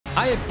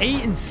I have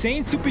 8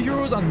 insane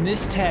superheroes on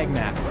this tag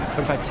map.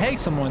 But if I tag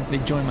someone, they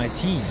join my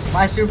team.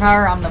 My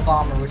superpower, I'm the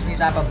bomber, which means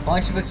I have a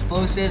bunch of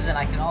explosives and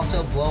I can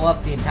also blow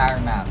up the entire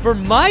map. For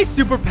my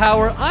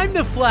superpower, I'm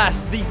the Flash,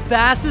 the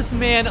fastest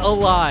man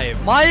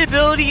alive. My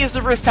ability is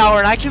the rift power,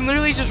 and I can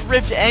literally just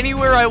rift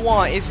anywhere I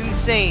want. It's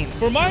insane.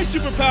 For my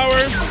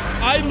superpower,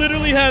 I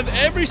literally have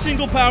every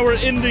single power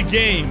in the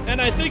game,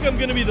 and I think I'm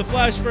gonna be the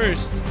Flash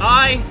first.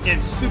 I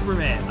am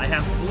Superman. I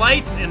have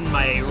flight and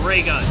my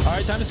ray gun. All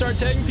right, time to start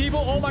tagging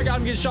people. Oh my God,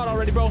 I'm getting shot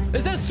already, bro.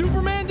 Is that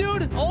Superman,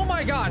 dude? Oh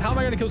my God, how am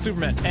I gonna kill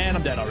Superman? And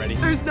I'm dead already.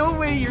 There's no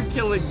way you're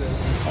killing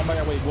this. Oh my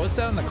God, wait, what's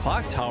that in the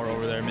clock tower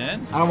over there,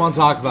 man? I don't want to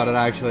talk about it,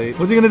 actually.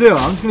 What's he gonna do?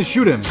 I'm just gonna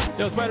shoot him.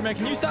 Yo, Spider-Man,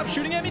 can you stop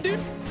shooting at me, dude?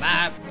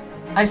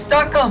 I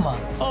stuck him.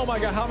 Oh my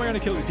God, how am I gonna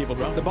kill these people,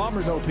 bro? The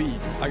bomber's OP.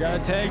 I gotta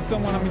tag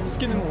someone. I'm just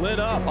getting lit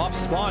up off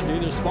spawn,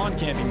 dude. They're spawn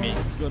camping me.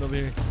 What's going over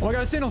here? Oh my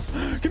God, it's Thanos.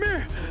 Come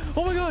here.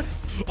 Oh my God.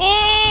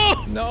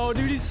 Oh! No,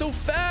 dude, he's so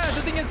fast.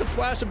 I think it's a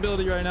Flash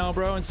ability right now,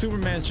 bro. And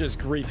Superman's just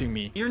griefing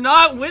me. You're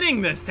not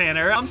winning this,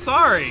 Tanner. I'm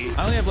sorry.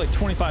 I only have like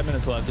 25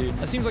 minutes left, dude.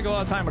 That seems like a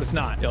lot of time, but it's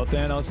not. Yo,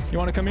 Thanos, you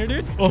wanna come here,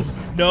 dude? Oh,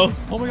 no.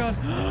 Oh my God,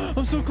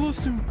 I'm so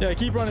close to him. Yeah,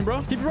 keep running,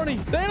 bro. Keep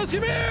running. Thanos,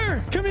 come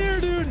here. Come here,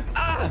 dude.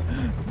 Ah,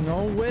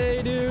 no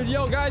way, dude.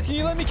 Yo, guys, can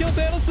you let me kill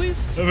Thanos,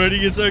 please? I'm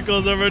running in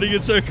circles. I'm running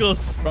in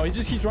circles. Bro, he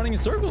just keeps running in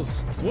circles.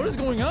 What is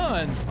going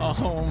on?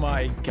 Oh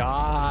my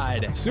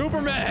God.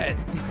 Superman.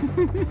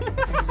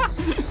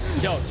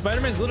 Yo,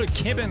 Spider-Man's literally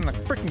camping in the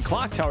freaking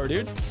clock tower,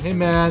 dude. Hey,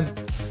 man.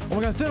 Oh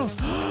my God, Thanos.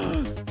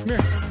 Come here.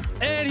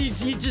 And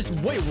he just,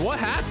 wait, what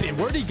happened?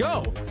 Where'd he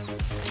go?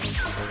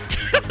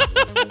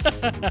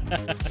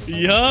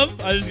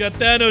 Yup, I just got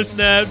Thanos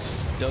snapped.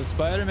 Yo,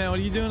 Spider-Man, what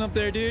are you doing up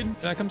there, dude?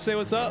 Can I come say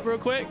what's up real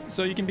quick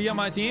so you can be on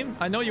my team?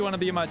 I know you want to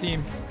be on my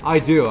team. I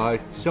do. I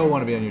so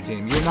want to be on your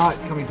team. You're not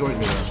coming towards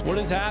me, though. What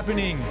is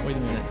happening? Wait a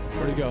minute.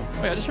 Where'd he go?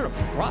 Wait, I just heard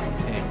a prop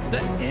ping. Is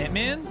that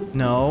Ant-Man?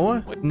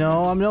 No.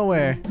 No, I'm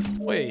nowhere.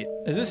 Wait,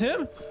 is this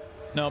him?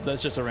 Nope,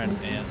 that's just a random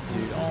ant,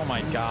 dude. Oh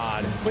my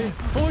God. Wait,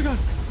 oh my God.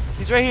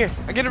 He's right here.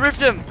 I'm gonna rift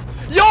him.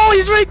 Yo,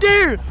 he's right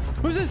there.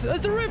 Who's this?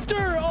 That's a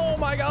Rifter! Oh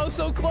my God, I was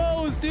so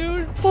close,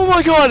 dude. Oh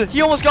my God,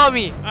 he almost got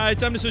me. All right,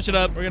 time to switch it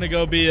up. We're gonna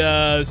go be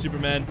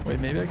Superman.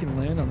 Wait, maybe I can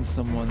land on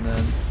someone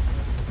then.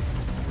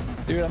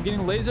 Dude, I'm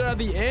getting laser out of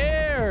the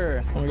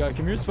air. Oh my God,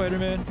 come here,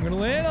 Spider-Man. I'm gonna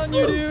land on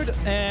you, dude.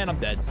 And I'm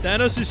dead.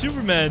 Thanos is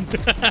Superman.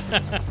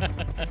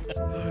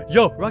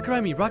 Yo, rocket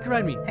ride me, rocket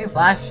ride me. Hey,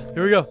 Flash.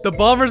 Here we go. The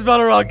bomber's about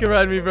to rocket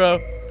ride me, bro.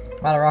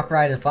 About to rock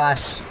ride the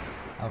Flash.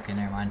 Okay,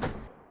 never mind.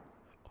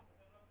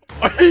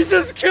 He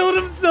just killed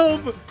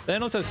himself.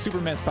 Thanos has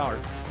Superman's power.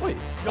 Wait,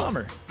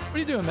 Bomber. What are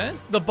you doing, man?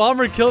 The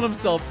bomber killed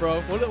himself, bro.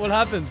 What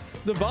happens?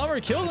 The Bomber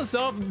killed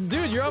himself?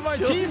 Dude, you're on my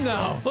team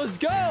now. Let's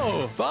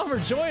go. Bomber,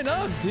 join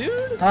up,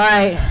 dude. All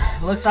right,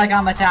 looks like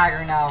I'm a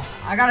tagger now.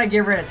 I gotta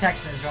get rid of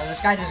Txns, bro. This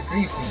guy just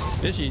griefed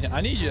me. Fishy,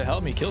 I need you to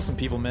help me kill some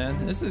people,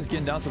 man. This is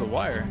getting down to the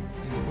wire.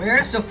 Dude,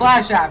 where's the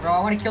Flash at, bro? I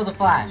want to kill the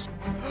Flash.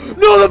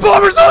 No, the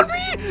bomber's on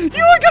me.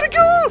 Yo, I gotta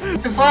go.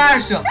 It's the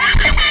Flash.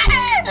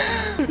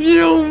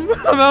 Yo,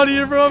 I'm out of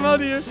here, bro. I'm out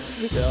of here.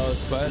 Yo,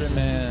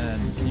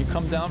 Spider-Man, can you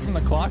come down from the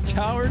clock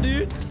tower,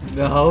 dude?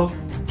 No.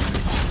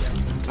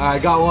 I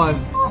got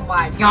one. Oh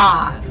my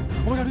God.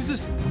 Oh my God, who's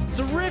this? It's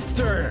a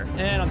Rifter.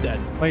 And I'm dead.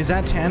 Wait, is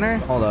that Tanner?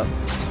 Hold up.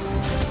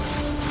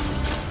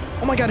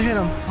 Oh my God, hit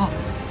him. Oh.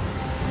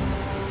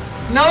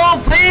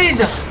 No, please.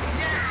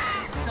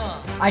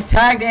 Yes. I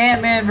tagged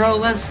Ant-Man, bro.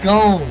 Let's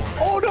go.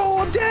 Oh no,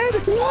 I'm dead.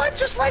 What?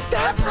 Just like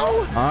that, bro?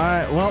 All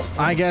right, well,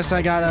 I guess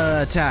I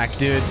gotta attack,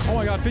 dude. Oh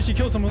my God, Fishy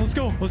killed someone. Let's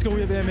go. Let's go.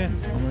 We have Ant-Man.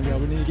 Oh my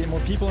God, we need to get more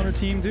people on our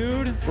team,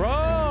 dude. Bro,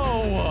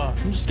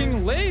 I'm just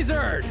getting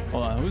lasered.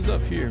 Hold on, who's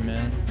up here,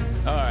 man?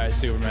 All right,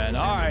 Superman.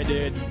 All right,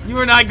 dude. You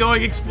are not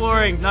going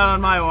exploring. Not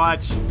on my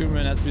watch.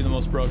 Superman has to be the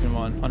most broken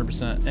one,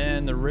 100%.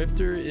 And the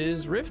Rifter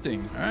is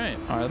rifting. All right,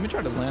 let me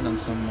try to land on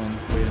someone.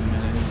 Wait a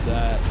minute, who's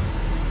that?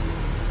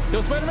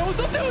 Yo, Spider-Man, what's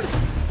up, dude?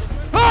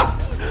 Ah!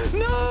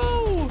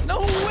 No! No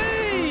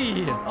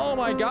way! Oh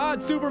my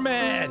God,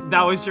 Superman!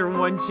 That was your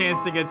one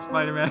chance to get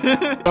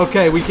Spider-Man.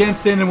 Okay, we can't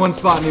stand in one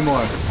spot anymore.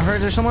 I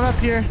heard there's someone up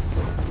here.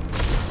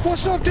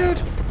 What's up,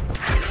 dude?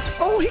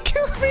 Oh, he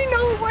killed me.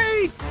 No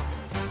way.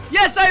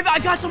 Yes, I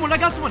got someone. I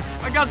got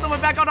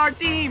someone back on our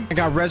team. I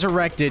got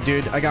resurrected,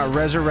 dude. I got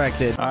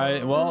resurrected. All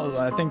right, well,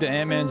 I think the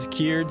Ant-Man's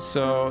cured,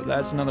 so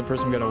that's another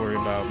person we gotta worry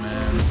about,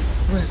 man.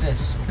 Who is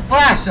this? It's a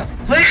Flash.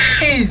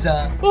 Please.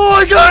 Oh,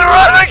 I gotta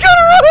run. I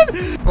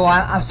gotta run. Bro,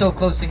 I'm so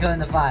close to killing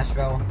the Flash,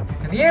 bro.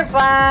 Come here,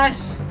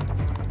 Flash.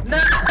 No.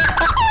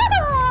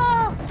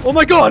 Oh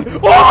my God! Oh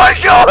my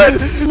God!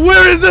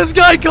 Where is this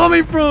guy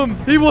coming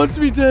from? He wants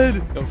me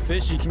dead. Yo,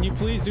 Fishy, can you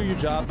please do your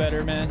job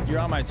better, man? You're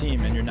on my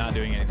team and you're not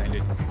doing anything,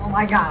 dude. Oh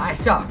my God, I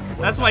suck.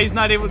 That's why he's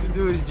not able to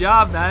do his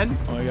job, man.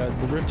 Oh my God,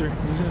 the Rifter.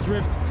 Losing his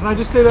rift. Can I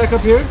just stay back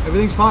up here?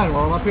 Everything's fine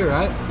while I'm up here,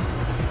 right?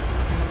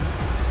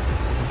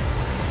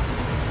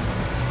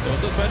 Yo,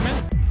 what's up,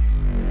 Spider-Man?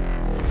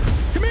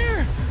 Come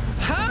here!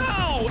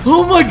 How?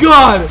 Oh my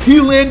God!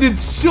 He landed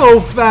so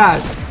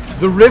fast.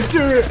 The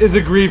Rifter is a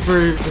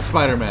griefer to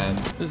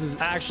Spider-Man. This is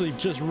actually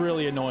just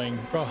really annoying.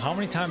 Bro, how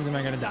many times am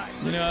I gonna die?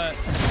 You know what?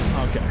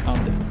 Okay,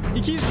 I'm dead.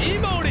 He keeps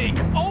emoting.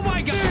 Oh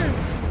my god.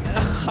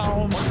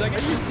 1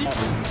 second. Are you serious?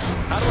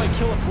 How do I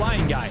kill a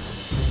flying guy?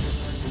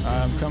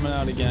 Alright, I'm coming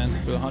out again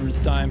for the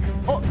 100th time.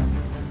 Oh!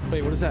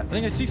 Wait, what is that? I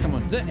think I see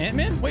someone. Is that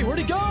Ant-Man? Wait, where'd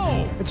he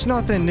go? It's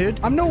nothing, dude.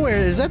 I'm nowhere.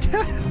 Is that?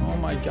 Oh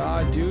my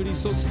god, dude. He's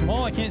so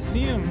small. I can't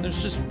see him.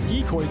 There's just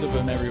decoys of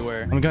him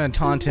everywhere. I'm gonna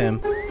taunt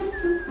him.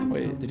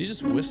 Wait, did he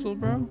just whistle,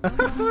 bro?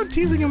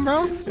 Teasing him,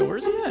 bro. Yo,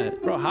 where's he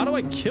at? Bro, how do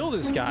I kill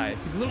this guy?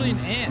 He's literally an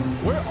ant.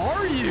 Where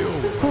are you?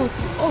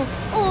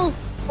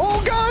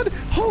 Oh, God.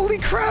 Holy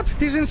crap.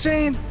 He's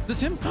insane. Is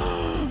this him?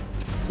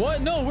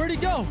 What? No, where'd he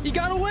go? He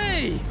got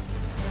away.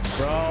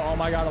 Bro, oh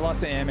my god, I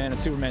lost to Ant-Man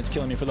and Superman's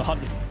killing me for the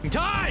 100th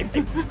time.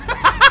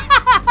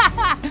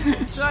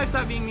 Should I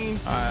stop being mean?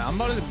 Alright, I'm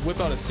about to whip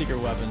out a secret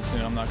weapon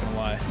soon, I'm not gonna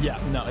lie.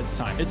 Yeah, no, it's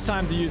time. It's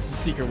time to use the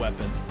secret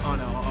weapon. Oh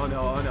no, oh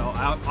no, oh no.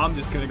 I'm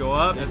just gonna go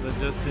up as a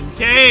just in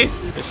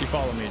case. Fishy,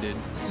 follow me, dude.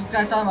 This is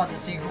guy talking about the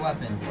secret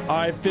weapon.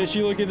 Alright,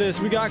 Fishy, look at this.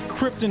 We got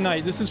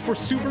kryptonite. This is for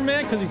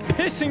Superman because he's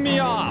pissing me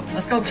off.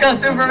 Let's go kill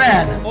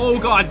Superman. Oh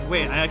god,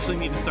 wait, I actually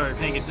need to start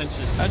paying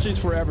attention. Actually, it's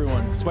for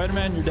everyone.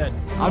 Spider-Man, you're dead.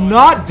 I'm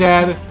not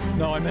dead.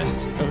 No, I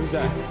missed. Oh, who's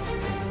that?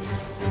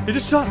 He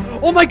just shot.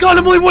 Oh my god,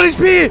 I'm only 1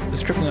 HP.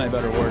 This kryptonite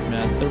better work,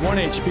 man. They're 1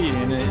 HP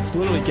and it's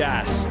literally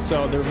gas.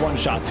 So they're 1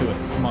 shot to it.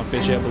 Come on,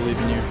 Fishy, I believe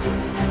in you.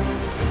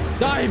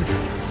 Die him!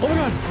 Oh my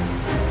god!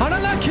 How did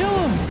I not kill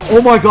him?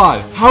 Oh my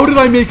god. How did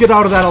I make it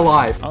out of that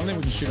alive? I don't think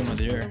we can shoot him in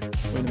the air.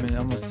 Wait a minute, I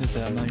almost did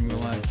that. I'm not even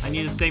gonna lie. I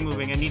need to stay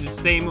moving. I need to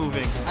stay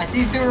moving. I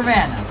see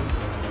Superman.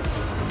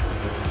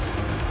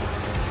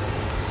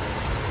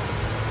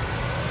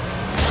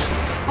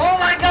 Oh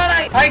my god,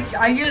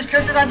 I used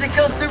kryptonite to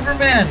kill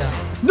Superman.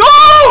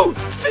 No!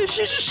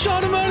 Fishy just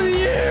shot him out of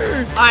the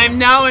air! I'm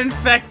now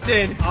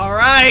infected.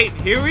 Alright,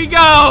 here we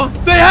go.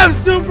 They have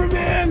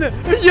Superman.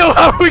 Yo,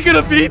 how are we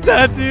gonna beat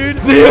that, dude?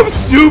 They have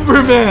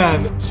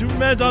Superman.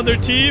 Superman's on their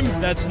team?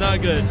 That's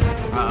not good.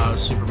 Uh-oh,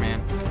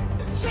 Superman.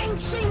 Sing,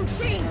 sing,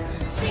 sing,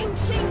 sing,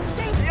 sing,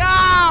 sing.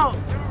 Yo!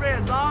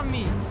 Superman's on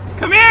me.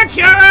 Come here,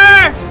 Cure!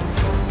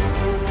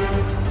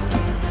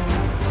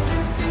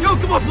 Yo,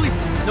 come on, please.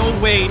 No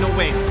way, no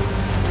way.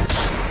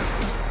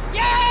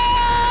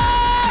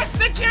 Yes!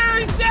 The Cure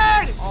is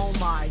dead! Oh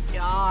my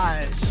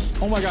gosh.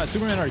 Oh my god,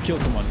 Superman already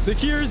killed someone. The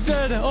cure is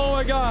dead. Oh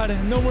my god.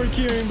 No more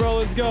curing, bro.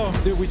 Let's go.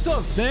 Dude, we still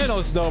have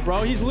Thanos, though,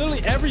 bro. He's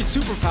literally every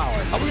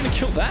superpower. How are we gonna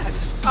kill that?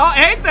 Oh,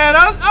 hey,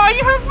 Thanos. Oh,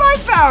 you have my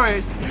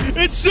powers.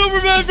 It's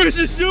Superman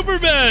versus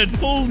Superman!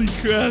 Holy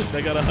crap.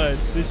 I gotta hide.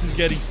 This is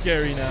getting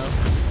scary now.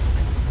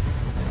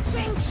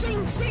 Sing,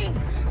 sing, sing,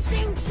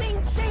 sing,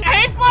 sing, sing.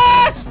 Hey,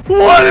 Flash!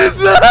 What is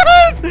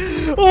that?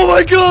 Oh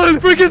my god.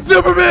 Freaking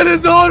Superman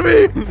is on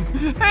me.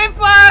 Hey,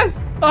 Flash!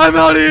 I'm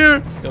out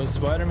here. Yo,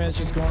 Spider-Man's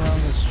just going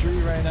around the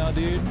street right now,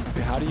 dude.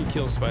 Wait, how do you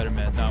kill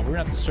Spider-Man? Nah, we're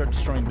gonna have to start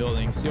destroying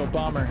buildings. Yo,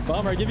 Bomber,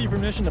 I give you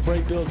permission to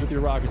break builds with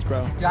your rockets,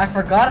 bro. Dude, I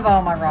forgot about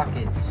all my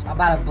rockets. I'm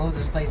about to blow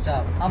this place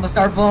up. I'm gonna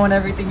start blowing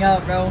everything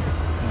up, bro.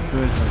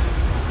 Who is this?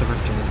 It's the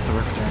Rifter. It's the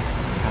Rifter.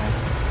 Okay.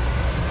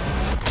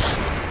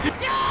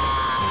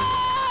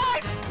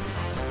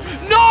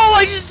 No,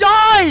 I just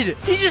died!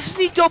 He just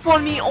sneaked up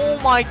on me. Oh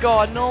my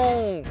god,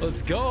 no.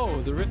 Let's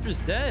go. The Rifter's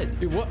dead.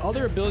 Dude, what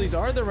other abilities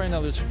are there right now?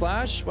 There's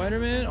Flash,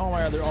 Spider-Man. Oh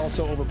my god, they're all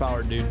so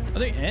overpowered, dude. I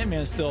think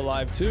Ant-Man's still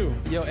alive, too.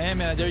 Yo,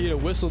 Ant-Man, I dare you to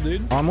whistle,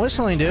 dude. I'm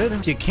whistling,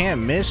 dude. You can't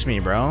miss me,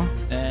 bro.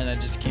 And I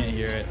just can't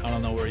hear it. I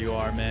don't know where you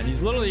are, man.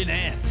 He's literally an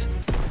ant.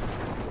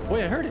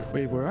 Wait, I heard it.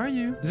 Wait, where are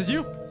you? Is this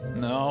you?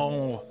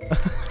 No.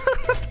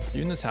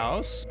 You in this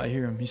house? I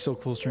hear him. He's so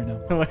close right now.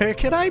 Where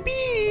could I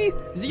be?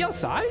 Is he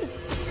outside?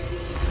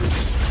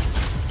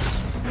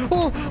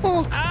 Oh.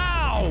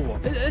 Ow!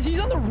 He's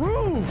on the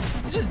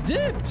roof. He just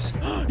dipped.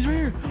 He's right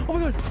here. Oh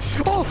my god.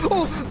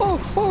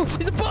 Oh.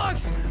 He's a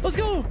box. Let's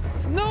go.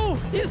 No,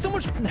 he has so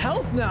much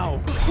health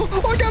now.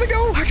 Oh, I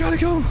gotta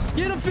go.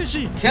 Get him,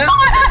 Fishy. Kill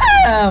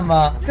him.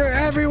 They're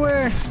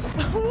everywhere.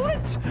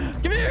 What?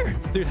 Come here.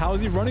 Dude, how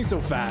is he running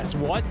so fast?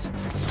 What?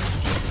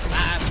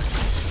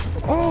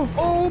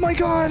 Oh my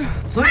god.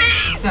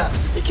 Please.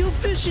 He killed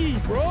Fishy.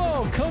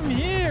 Bro, come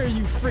here,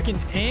 you freaking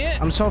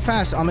ant. I'm so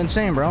fast. I'm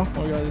insane, bro.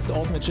 Oh my god, this is the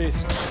ultimate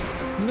chase.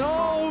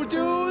 No,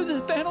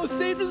 dude. Thanos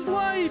saved his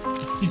life.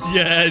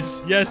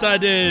 Yes, I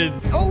did.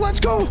 Oh, let's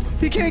go.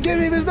 He can't get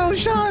me. There's no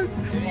shot.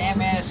 Dude,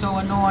 Ant-Man is so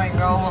annoying,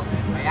 bro.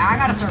 Yeah, I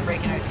gotta start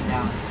breaking everything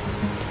down.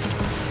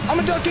 I'm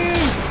a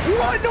ducking.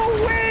 What? No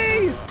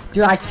way.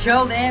 Dude, I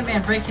killed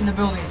Ant-Man breaking the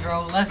buildings,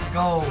 bro. Let's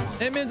go.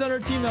 Ant-Man's on our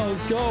team now.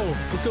 Let's go.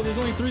 Let's go. There's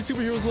only 3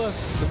 superheroes left.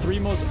 The 3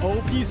 most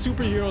OP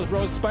superheroes,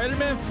 bro.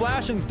 Spider-Man,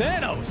 Flash, and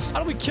Thanos. How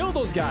do we kill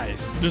those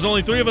guys? There's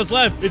only 3 of us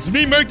left. It's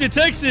me, Merc the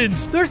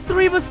Txns. There's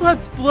 3 of us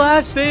left.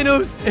 Flash,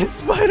 Thanos, and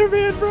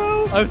Spider-Man,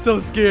 bro. I'm so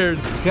scared.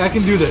 Okay, I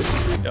can do this.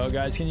 Yo,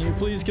 guys, can you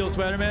please kill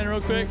Spider-Man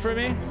real quick for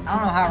me? I don't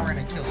know how we're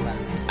gonna kill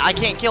Spider-Man. I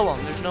can't kill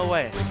him. There's no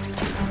way.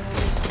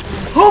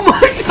 Oh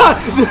my god,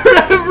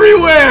 they're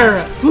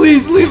everywhere.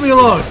 Please leave me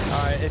alone.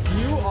 All right, if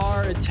you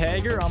are a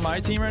tagger on my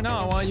team right now,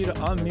 I want you to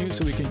unmute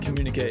so we can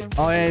communicate.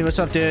 Oh, hey, what's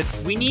up, dude?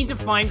 We need to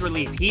find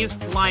relief. He is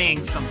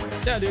flying somewhere.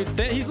 Yeah, dude.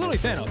 He's literally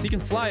Thanos. He can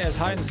fly as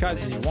high in the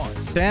skies as he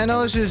wants.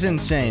 Thanos is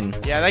insane.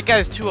 Yeah, that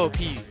guy's too OP.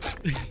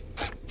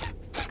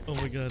 Oh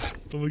my god.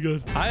 Oh my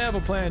god. I have a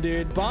plan,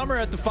 dude. Bomber,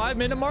 at the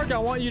 5-minute mark, I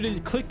want you to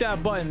click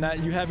that button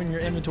that you have in your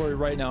inventory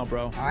right now,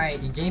 bro.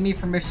 Alright, you gave me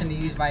permission to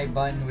use my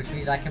button, which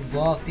means I can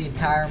blow up the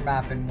entire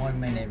map in 1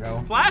 minute,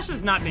 bro. Flash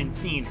has not been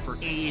seen for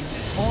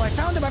ages. Oh, I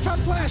found him. I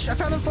found Flash. I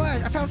found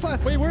Flash. I found Flash.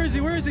 Wait, where is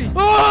he? Where is he? Oh,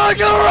 I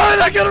gotta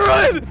run! I gotta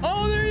run!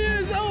 Oh, there he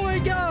is! Oh my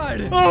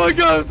god! Oh my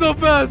god, I'm so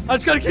fast! I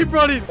just gotta keep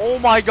running! Oh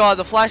my god,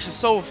 the Flash is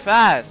so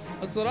fast.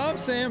 That's what I'm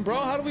saying, bro.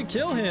 How do we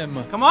kill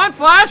him? Come on,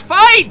 Flash,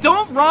 fight!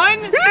 Don't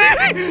run!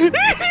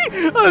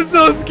 I'm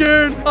so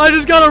scared. I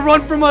just gotta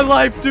run for my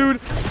life, dude.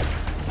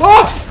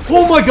 Oh!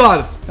 Oh my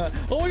god!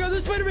 Oh my god,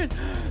 there's Spider-Man!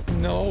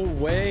 No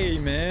way,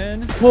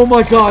 man. Oh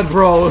my god,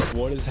 bro.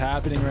 What is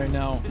happening right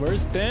now?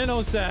 Where's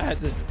Thanos at?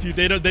 Dude,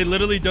 they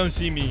literally don't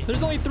see me.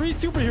 There's only 3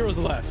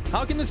 superheroes left.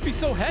 How can this be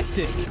so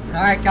hectic?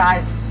 Alright,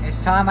 guys.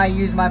 It's time I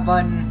use my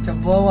button to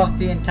blow up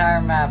the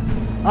entire map.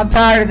 I'm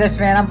tired of this,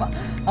 man.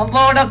 I'm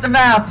blowing up the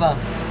map.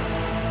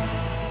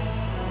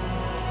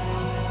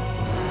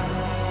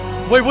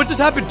 Wait, what just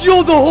happened?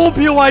 Yo, the whole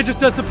POI just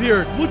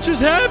disappeared. What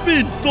just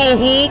happened? The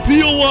whole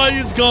POI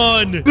is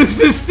gone.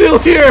 This is still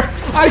here.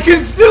 I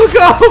can still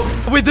go.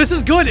 Wait, this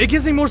is good. It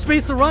gives me more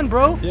space to run,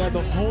 bro. Yeah,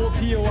 the whole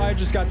POI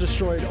just got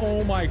destroyed.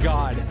 Oh my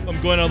god.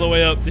 I'm going all the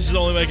way up. This is the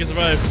only way I can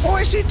survive. Oh,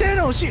 I see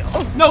Thanos.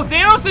 Oh. No,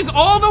 Thanos is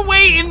all the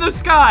way in the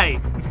sky.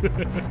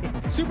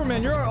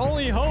 Superman, you're our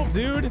only hope,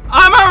 dude.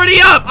 I'm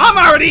already up. I'm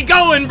already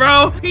going,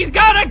 bro. He's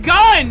got a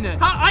gun.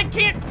 I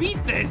can't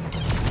beat this.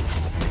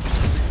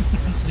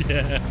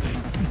 Yeah.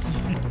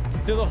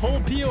 Yo, the whole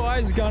POI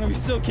is gone and we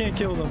still can't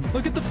kill them.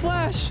 Look at the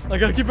Flash. I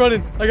gotta keep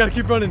running. I gotta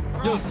keep running.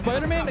 Yo,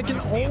 Spider-Man can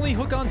only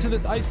hook onto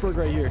this iceberg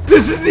right here.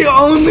 This is the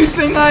only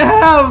thing I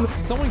have.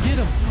 Someone get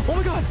him. Oh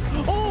my god.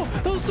 Oh,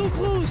 that was so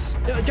close.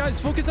 Yeah,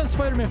 guys, focus on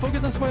Spider-Man.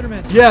 Focus on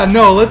Spider-Man. Yeah,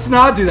 no, let's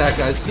not do that,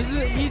 guys. This is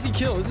an easy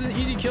kill. This is an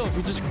easy kill if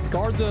we just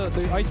guard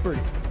the iceberg.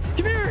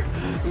 Come here.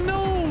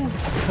 No.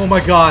 Oh my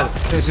god.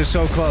 This is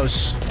so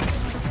close.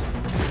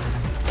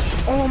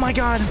 Oh my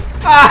god.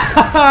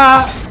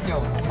 Yo,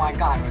 oh my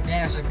god,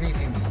 Thanos is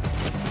griefing me.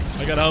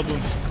 I gotta help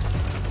him.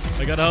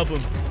 I gotta help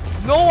him.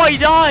 No, I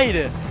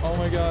died. Oh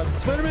my god.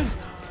 Spider-Man.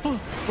 Oh,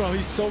 bro,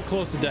 he's so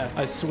close to death.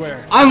 I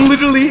swear. I'm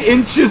literally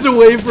inches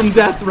away from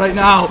death right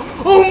now.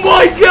 Oh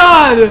my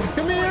god.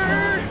 Come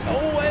here.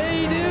 Oh,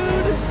 way,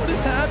 dude. What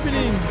is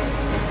happening?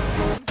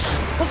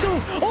 Let's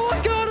go. Oh,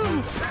 I got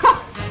him.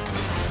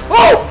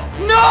 Oh,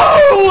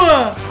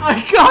 no.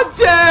 I got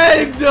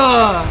tagged.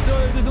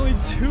 There's only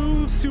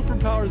 2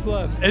 superpowers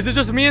left. Is it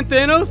just me and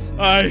Thanos?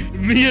 Alright,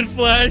 me and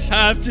Flash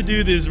have to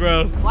do this,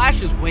 bro.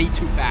 Flash is way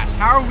too fast.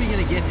 How are we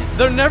gonna get him?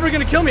 They're never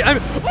gonna kill me.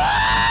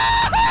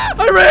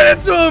 I ran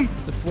into him.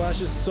 The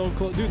Flash is so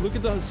close. Dude, look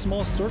at the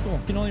small circle.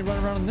 You can only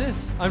run around in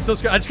this. I'm so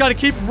scared. I just gotta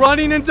keep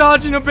running and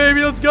dodging him,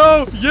 baby. Let's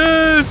go.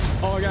 Yes.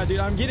 Oh my god, dude.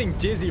 I'm getting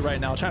dizzy right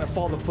now trying to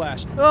follow the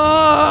Flash.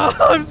 Oh,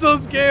 I'm so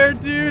scared,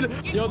 dude.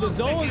 Yo, the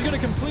zone is gonna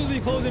completely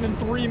close in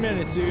 3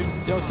 minutes, dude.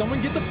 Yo,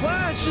 someone get the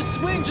Flash. Just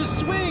swing. Just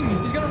swing.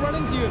 He's gonna run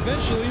into you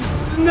eventually.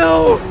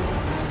 No.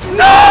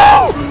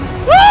 No.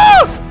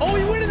 Ah! Oh,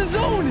 he went in the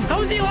zone.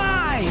 How is he alive?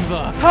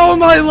 How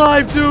am I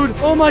alive, dude?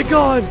 Oh my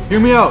god. Hear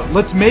me out.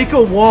 Let's make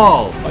a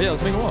wall. Oh, yeah,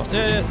 let's make a wall.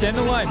 Yeah, stand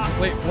in line.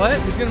 Wait, what?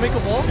 He's gonna make a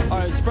wall? All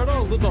right, spread out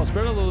a little bit.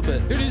 Spread out a little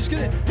bit. Dude, he's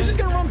just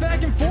gonna run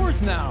back and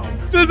forth now.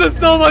 This is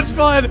so much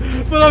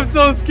fun, but I'm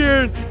so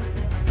scared.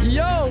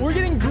 Yo, we're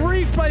getting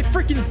griefed by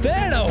freaking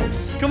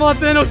Thanos. Come on,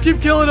 Thanos. Keep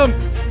killing him.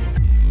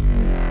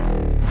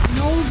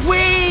 No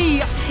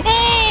way!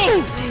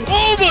 Oh!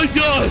 Oh my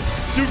god!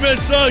 Superman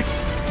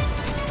sucks!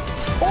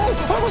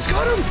 Oh, I almost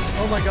got him.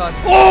 Oh my god.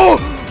 Oh!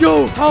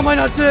 Yo, how am I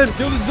not dead?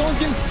 Yo, the zone's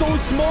getting so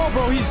small,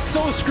 bro. He's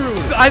so screwed.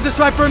 I had to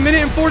try for 1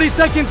 minute and 40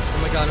 seconds. Oh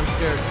my god, I'm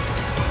scared.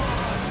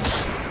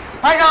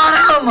 I got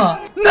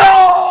him!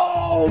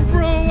 No!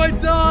 Bro, I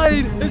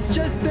died. It's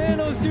just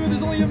Thanos, dude.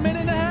 There's only 1.5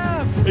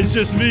 minutes. It's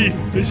just me.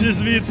 It's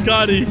just me and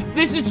Scotty.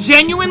 This is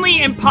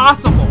genuinely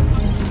impossible.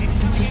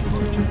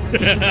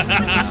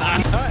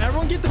 Alright,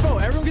 everyone get the bow.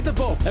 Everyone get the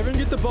bow. Everyone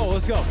get the bow.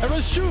 Let's go.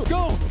 Everyone shoot.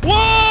 Go.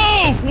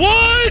 Whoa!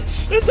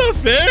 What? That's not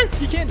fair.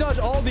 You can't dodge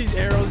all these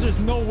arrows. There's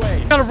no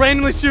way. Gotta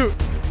randomly shoot.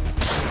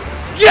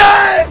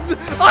 Yes!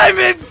 I'm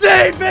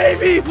insane,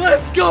 baby!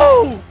 Let's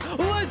go!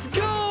 Let's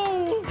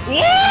go!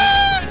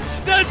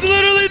 What? That's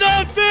literally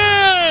not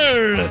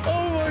fair!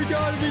 Oh my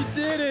god, we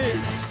did it!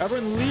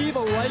 Everyone leave a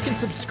like and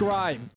subscribe.